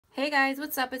Hey guys,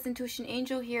 what's up? It's Intuition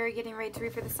Angel here, getting ready to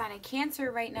read for the sign of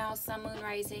Cancer right now, Sun, Moon,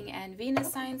 Rising, and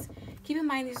Venus signs. Keep in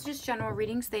mind, these are just general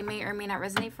readings. They may or may not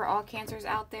resonate for all Cancers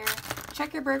out there.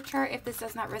 Check your birth chart if this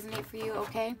does not resonate for you,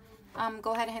 okay?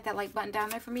 Go ahead and hit that like button down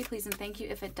there for me, please, and thank you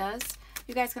if it does.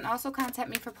 You guys can also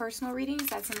contact me for personal readings.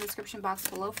 That's in the description box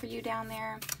below for you down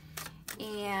there.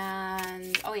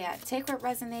 And, oh yeah, take what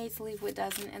resonates, leave what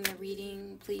doesn't in the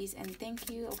reading, please, and thank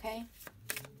you, okay?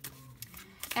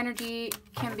 Energy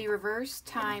can be reversed.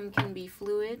 Time can be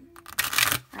fluid.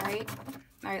 All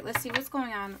right, let's see what's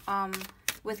going on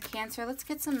with Cancer. Let's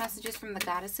get some messages from the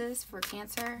goddesses for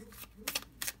Cancer.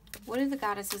 What do the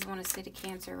goddesses want to say to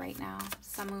Cancer right now?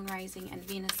 Sun, Moon, Rising, and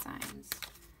Venus signs.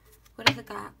 What do the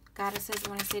goddesses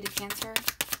want to say to Cancer?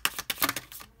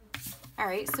 All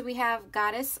right, so we have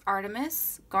Goddess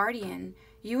Artemis, Guardian.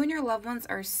 You and your loved ones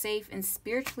are safe and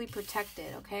spiritually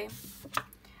protected, okay?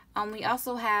 We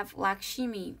also have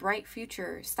Lakshmi, bright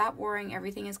future. Stop worrying,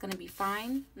 everything is going to be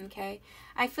fine, okay?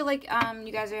 I feel like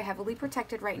you guys are heavily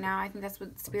protected right now. I think that's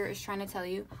what Spirit is trying to tell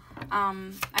you.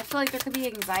 I feel like there could be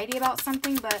anxiety about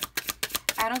something, but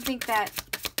I don't think that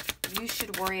you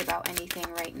should worry about anything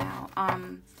right now.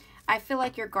 I feel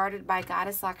like you're guarded by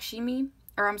Goddess Lakshmi,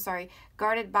 or I'm sorry,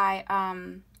 guarded by,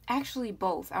 actually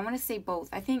both. I want to say both.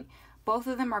 I think both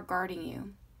of them are guarding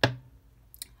you.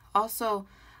 Also,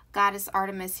 Goddess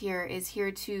Artemis here is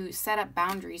here to set up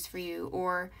boundaries for you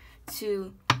or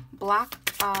to block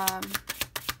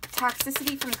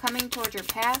toxicity from coming towards your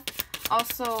path.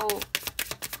 Also,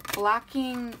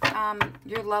 blocking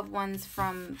your loved ones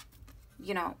from,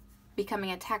 you know,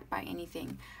 becoming attacked by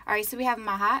anything. All right, so we have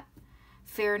Mahat,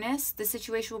 fairness. The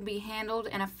situation will be handled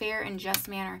in a fair and just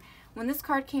manner. When this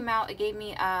card came out, it gave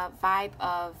me a vibe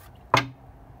of,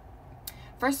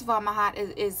 first of all, Mahat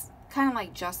is kind of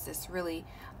like justice, really.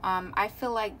 I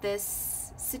feel like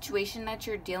this situation that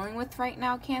you're dealing with right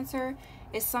now, Cancer,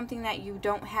 is something that you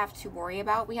don't have to worry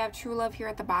about. We have true love here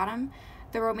at the bottom.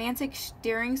 The romantic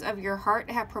stirrings of your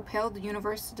heart have propelled the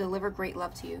universe to deliver great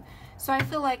love to you. So I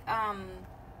feel like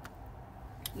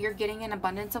you're getting an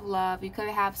abundance of love. You could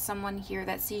have someone here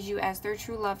that sees you as their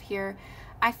true love here.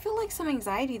 I feel like some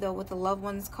anxiety, though, with the loved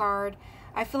ones card.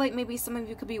 I feel like maybe some of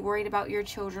you could be worried about your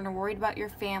children or worried about your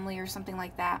family or something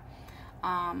like that.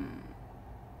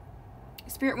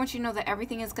 Spirit wants you to know that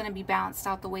everything is going to be balanced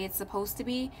out the way it's supposed to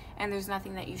be, and there's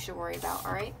nothing that you should worry about,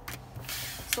 all right?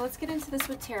 So let's get into this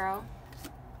with Tarot.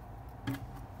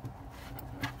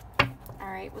 All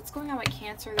right, what's going on with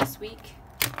Cancer this week?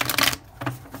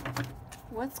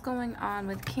 What's going on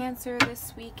with Cancer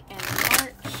this week in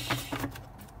March?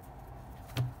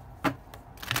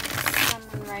 Sun,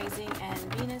 Moon, Rising, and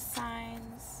Venus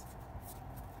signs.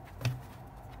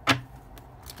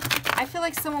 I feel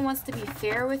like someone wants to be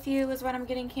fair with you is what I'm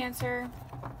getting, Cancer.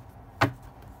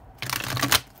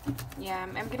 Yeah,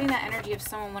 I'm getting that energy of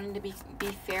someone wanting to be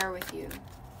fair with you.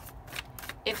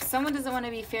 If someone doesn't want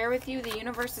to be fair with you, the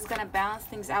universe is going to balance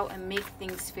things out and make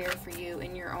things fair for you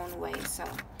in your own way. So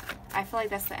I feel like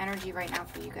that's the energy right now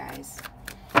for you guys.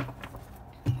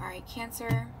 All right,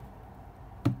 Cancer.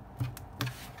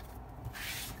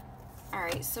 All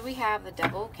right, so we have the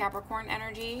Devil, Capricorn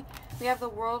energy. We have the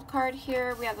World card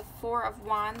here. We have the Four of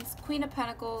Wands, Queen of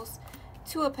Pentacles,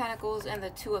 Two of Pentacles, and the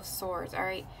Two of Swords. All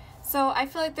right, so I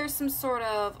feel like there's some sort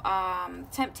of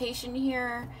temptation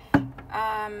here.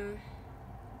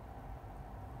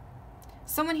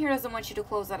 Someone here doesn't want you to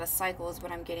close out a cycle is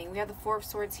what I'm getting. We have the Four of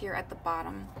Swords here at the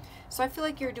bottom. So I feel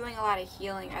like you're doing a lot of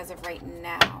healing as of right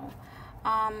now.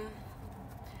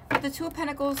 With the Two of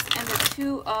Pentacles and the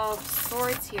Two of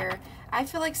Swords here, I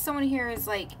feel like someone here is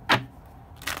like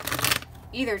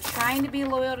either trying to be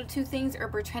loyal to two things or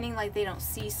pretending like they don't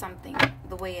see something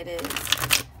the way it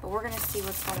is. But we're going to see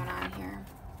what's going on here.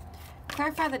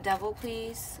 Clarify the Devil,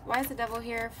 please. Why is the Devil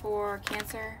here for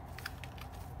Cancer?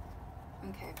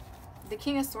 Okay. The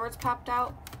King of Swords popped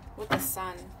out with the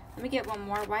Sun. Let me get one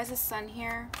more. Why is the Sun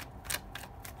here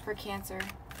for Cancer?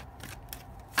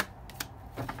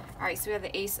 Alright, so we have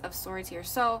the Ace of Swords here.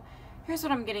 So, here's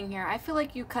what I'm getting here. I feel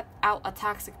like you cut out a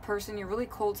toxic person. You're really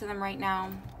cold to them right now.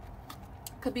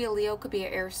 Could be a Leo, could be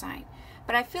an air sign.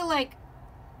 But I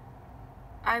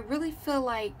really feel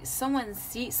like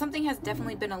something has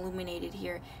definitely been illuminated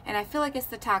here. And I feel like it's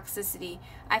the toxicity.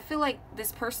 I feel like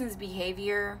this person's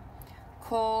behavior,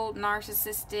 cold,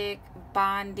 narcissistic,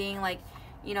 bonding, like,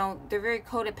 you know, they're very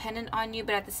codependent on you,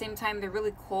 but at the same time, they're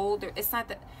really cold. It's not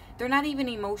that they're not even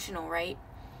emotional, right?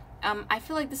 I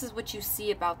feel like this is what you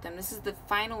see about them. This is the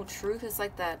final truth. It's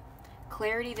like the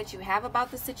clarity that you have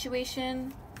about the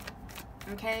situation.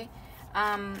 Okay?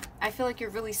 I feel like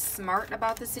you're really smart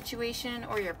about the situation,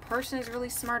 or your person is really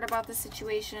smart about the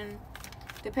situation.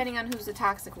 depending on who's the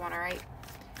toxic one, all right?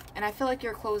 And I feel like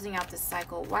you're closing out this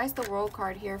cycle. Why is the World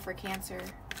card here for Cancer,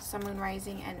 Sun, Moon,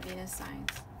 Rising, and Venus signs?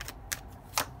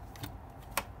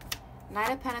 Knight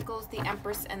of Pentacles, the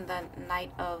Empress, and the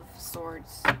Knight of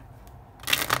Swords.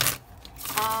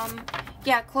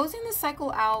 Yeah, closing the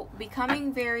cycle out,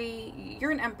 becoming very...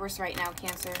 You're an Empress right now,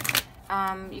 Cancer.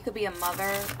 You could be a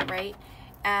mother, right?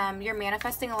 You're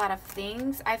manifesting a lot of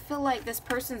things. I feel like this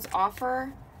person's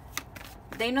offer,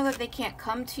 they know that they can't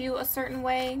come to you a certain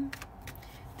way.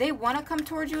 They want to come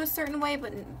towards you a certain way,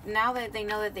 but now that they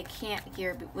know that they can't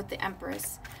here with the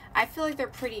Empress, I feel like they're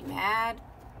pretty mad.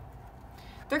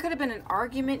 There could have been an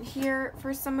argument here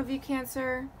for some of you,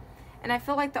 Cancer. And I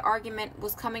feel like the argument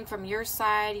was coming from your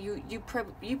side. You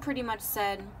pretty much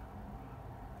said,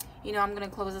 you know, I'm going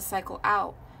to close the cycle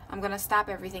out. I'm going to stop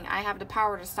everything. I have the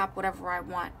power to stop whatever I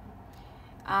want.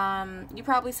 You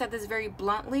probably said this very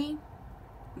bluntly,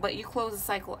 but you close the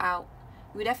cycle out.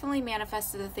 You definitely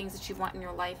manifested the things that you want in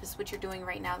your life. Is what you're doing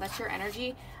right now. That's your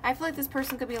energy. I feel like this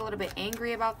person could be a little bit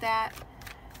angry about that.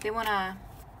 They want to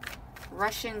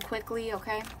rush in quickly,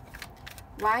 okay?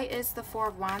 Why is the Four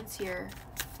of Wands here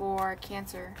for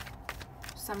Cancer,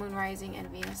 Sun, Moon, Rising, and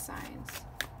Venus signs?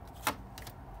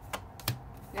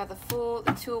 We have the Fool,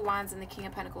 the Two of Wands, and the King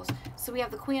of Pentacles. So we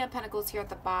have the Queen of Pentacles here at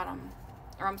the bottom.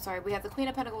 Or I'm sorry, we have the Queen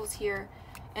of Pentacles here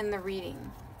in the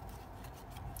reading.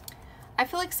 I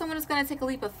feel like someone is going to take a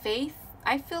leap of faith.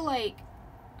 I feel like,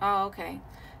 oh, okay.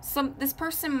 This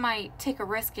person might take a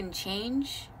risk and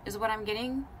change, is what I'm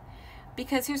getting.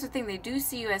 Because here's the thing, they do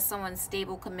see you as someone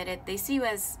stable, committed. They see you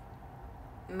as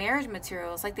marriage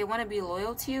materials. Like they want to be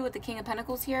loyal to you with the King of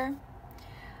Pentacles here.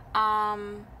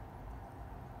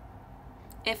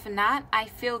 If not, I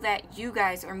feel that you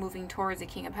guys are moving towards the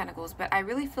King of Pentacles. But I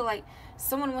really feel like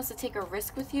someone wants to take a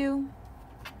risk with you,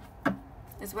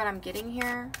 is what I'm getting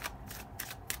here.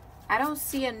 I don't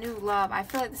see a new love. I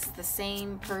feel like this is the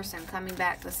same person coming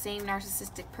back. The same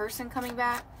narcissistic person coming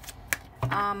back.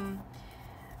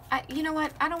 You know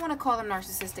what? I don't want to call them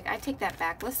narcissistic. I take that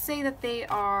back. Let's say that they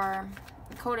are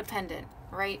codependent,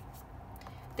 right?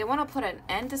 They want to put an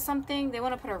end to something. They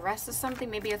want to put a rest to something,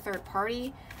 maybe a third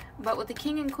party. But with the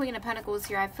King and Queen of Pentacles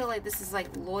here, I feel like this is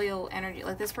like loyal energy.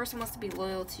 Like this person wants to be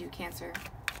loyal to you, Cancer.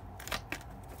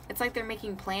 It's like they're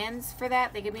making plans for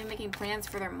that. They could be making plans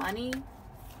for their money.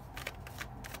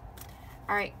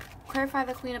 All right. Clarify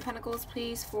the Queen of Pentacles,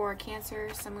 please, for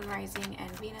Cancer, Sun, Moon, Rising, and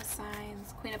Venus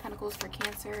signs. Queen of Pentacles for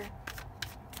Cancer.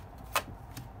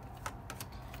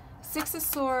 Six of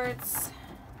Swords,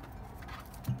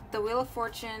 the Wheel of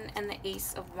Fortune, and the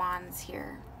Ace of Wands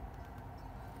here.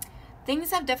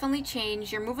 Things have definitely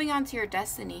changed. You're moving on to your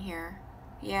destiny here.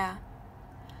 Yeah.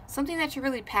 Something that you're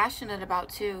really passionate about,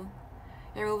 too.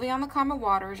 You're moving on the karma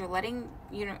waters. You're letting,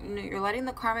 you're letting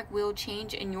the karmic wheel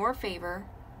change in your favor.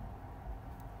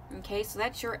 Okay, so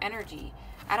that's your energy.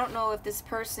 I don't know if this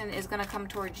person is going to come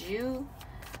towards you.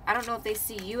 I don't know if they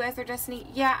see you as their destiny.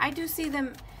 Yeah, I do see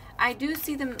them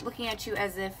looking at you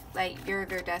as if like you're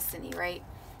their destiny, right?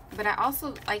 But I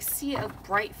also like see a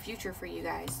bright future for you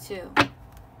guys too.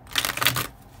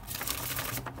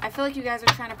 I feel like you guys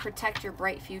are trying to protect your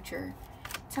bright future.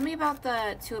 Tell me about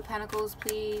the Two of Pentacles,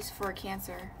 please, for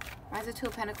Cancer. Why is the Two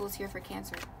of Pentacles here for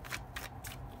Cancer?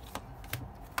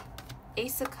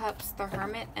 Ace of Cups, the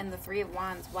Hermit, and the Three of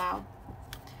Wands. Wow.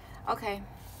 Okay.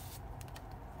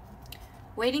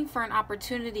 Waiting for an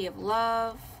opportunity of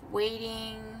love.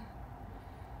 Waiting.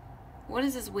 What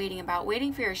is this waiting about?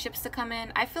 Waiting for your ships to come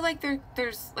in. I feel like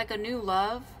there's like a new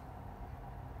love.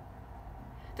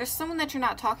 There's someone that you're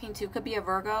not talking to. Could be a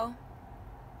Virgo,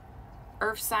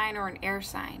 earth sign, or an air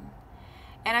sign.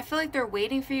 And I feel like they're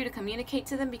waiting for you to communicate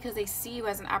to them because they see you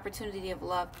as an opportunity of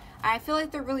love. I feel like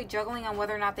they're really juggling on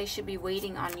whether or not they should be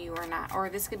waiting on you or not. Or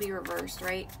this could be reversed,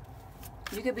 right?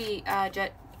 You could be,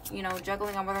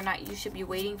 juggling on whether or not you should be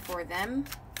waiting for them.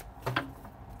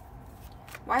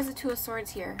 Why is the Two of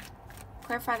Swords here?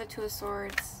 Clarify the Two of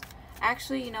Swords.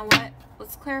 Actually, you know what?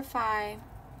 Let's clarify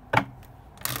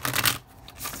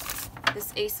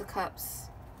this Ace of Cups.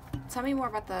 Tell me more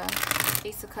about the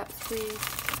Ace of Cups, please.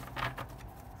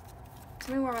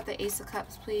 Tell me more about the Ace of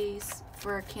Cups, please,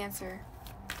 for Cancer.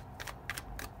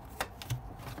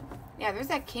 Yeah, there's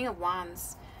that King of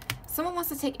Wands. Someone wants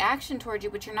to take action towards you,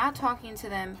 but you're not talking to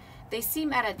them. They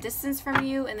seem at a distance from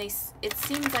you, and it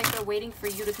seems like they're waiting for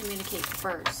you to communicate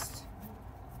first.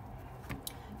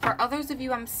 For others of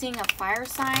you, I'm seeing a fire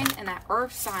sign and an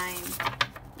earth sign.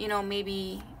 You know,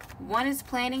 maybe one is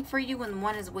planning for you and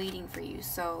one is waiting for you.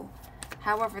 So,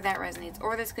 however that resonates.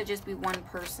 Or this could just be one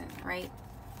person, right?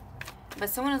 But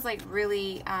someone is like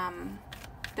really,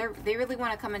 they really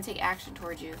want to come and take action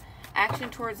towards you. Action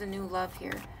towards a new love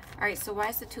here. All right, so why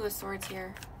is the Two of Swords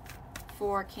here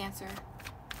for Cancer?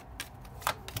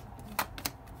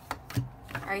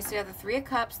 All right, so you have the Three of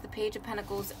Cups, the Page of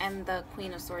Pentacles, and the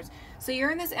Queen of Swords. So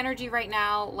you're in this energy right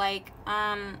now, like,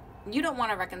 you don't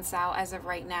want to reconcile as of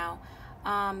right now.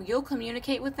 You'll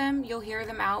communicate with them. You'll hear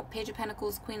them out. Page of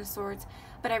Pentacles, Queen of Swords.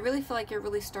 But I really feel like you're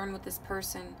really stern with this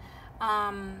person.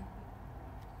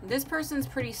 This person's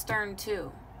pretty stern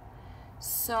too.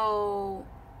 So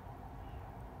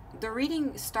the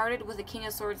reading started with a King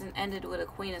of Swords and ended with a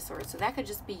Queen of Swords. So that could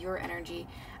just be your energy.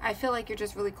 I feel like you're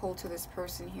just really cold to this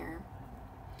person here.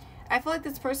 I feel like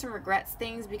this person regrets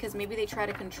things because maybe they try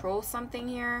to control something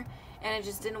here and it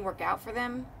just didn't work out for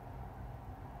them.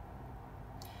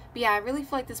 But yeah, I really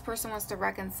feel like this person wants to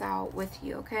reconcile with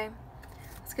you, okay?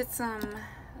 Let's get some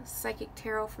psychic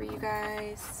tarot for you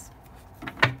guys.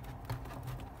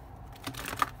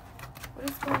 What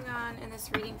is going on in this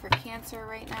reading for Cancer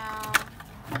right now?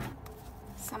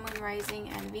 Sun, Moon, Rising,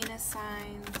 and Venus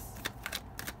signs.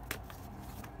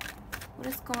 What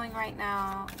is going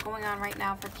on right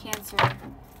now for Cancer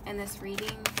in this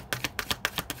reading?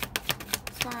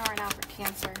 What's going on right now for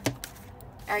Cancer?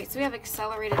 All right, so we have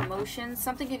accelerated motion.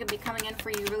 Something could be coming in for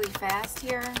you really fast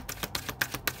here.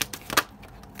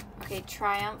 Okay,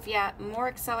 triumph. Yeah, more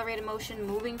accelerated motion,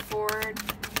 moving forward,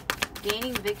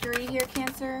 gaining victory here,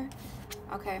 Cancer.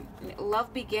 Okay,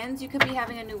 love begins. You could be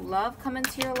having a new love come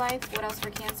into your life. What else for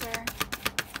Cancer?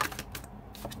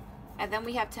 And then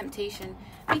we have temptation.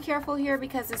 Be careful here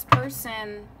because this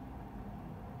person...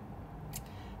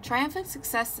 Triumphant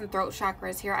success and throat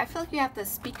chakras here. I feel like you have to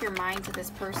speak your mind to this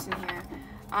person here.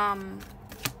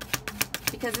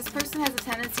 Because this person has a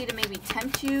tendency to maybe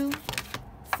tempt you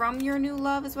from your new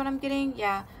love is what I'm getting.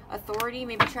 Yeah, authority,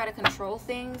 maybe try to control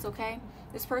things, okay?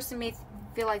 This person may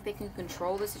feel like they can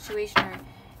control the situation, or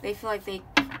they feel like they,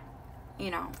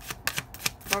 you know,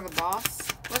 they're the boss.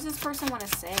 What does this person want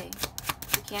to say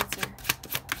to Cancer?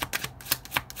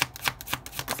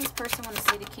 What does this person want to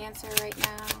say to Cancer right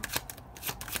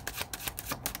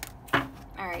now?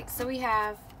 Alright, so we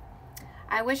have,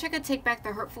 I wish I could take back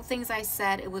the hurtful things I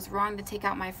said. It was wrong to take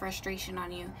out my frustration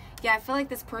on you. Yeah, I feel like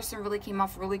this person really came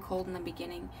off really cold in the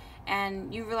beginning.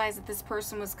 And you realize that this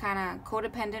person was kind of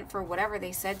codependent for whatever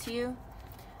they said to you.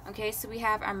 Okay, so we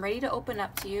have, I'm ready to open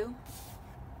up to you.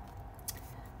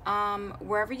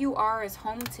 Wherever you are is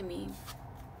home to me.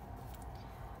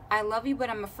 I love you, but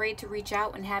I'm afraid to reach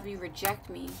out and have you reject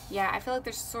me. Yeah, I feel like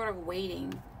they're sort of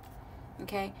waiting.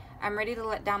 Okay, I'm ready to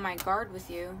let down my guard with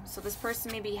you. So this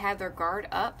person maybe had their guard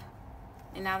up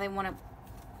and now they want to,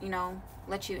 you know,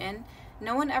 let you in.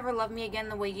 No one ever loved me again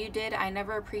the way you did. I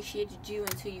never appreciated you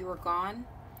until you were gone.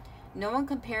 No one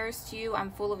compares to you.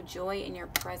 I'm full of joy in your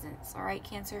presence. All right,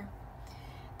 Cancer.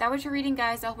 That was your reading,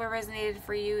 guys. I hope it resonated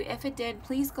for you. If it did,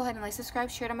 please go ahead and like,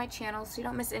 subscribe, share to my channel so you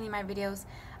don't miss any of my videos.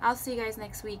 I'll see you guys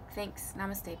next week. Thanks.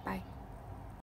 Namaste. Bye.